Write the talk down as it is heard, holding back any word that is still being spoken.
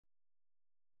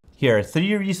Here are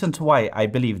 3 reasons why I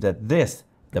believe that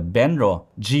the Benro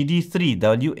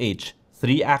GD3WH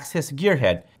 3-axis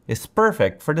gearhead, is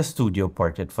perfect for the studio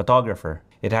portrait photographer.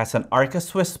 It has an Arca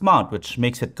Swiss mount which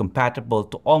makes it compatible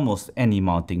to almost any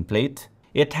mounting plate.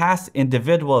 It has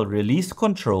individual release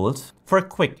controls for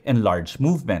quick and large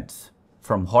movements,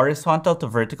 from horizontal to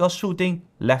vertical shooting,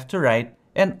 left to right,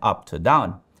 and up to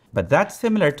down. But that's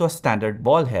similar to a standard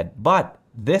ball head, but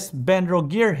this Benro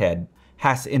gearhead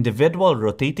has individual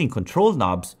rotating control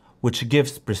knobs which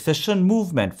gives precision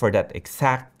movement for that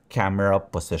exact camera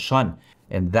position.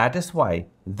 And that is why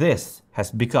this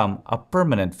has become a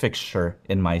permanent fixture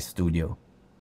in my studio.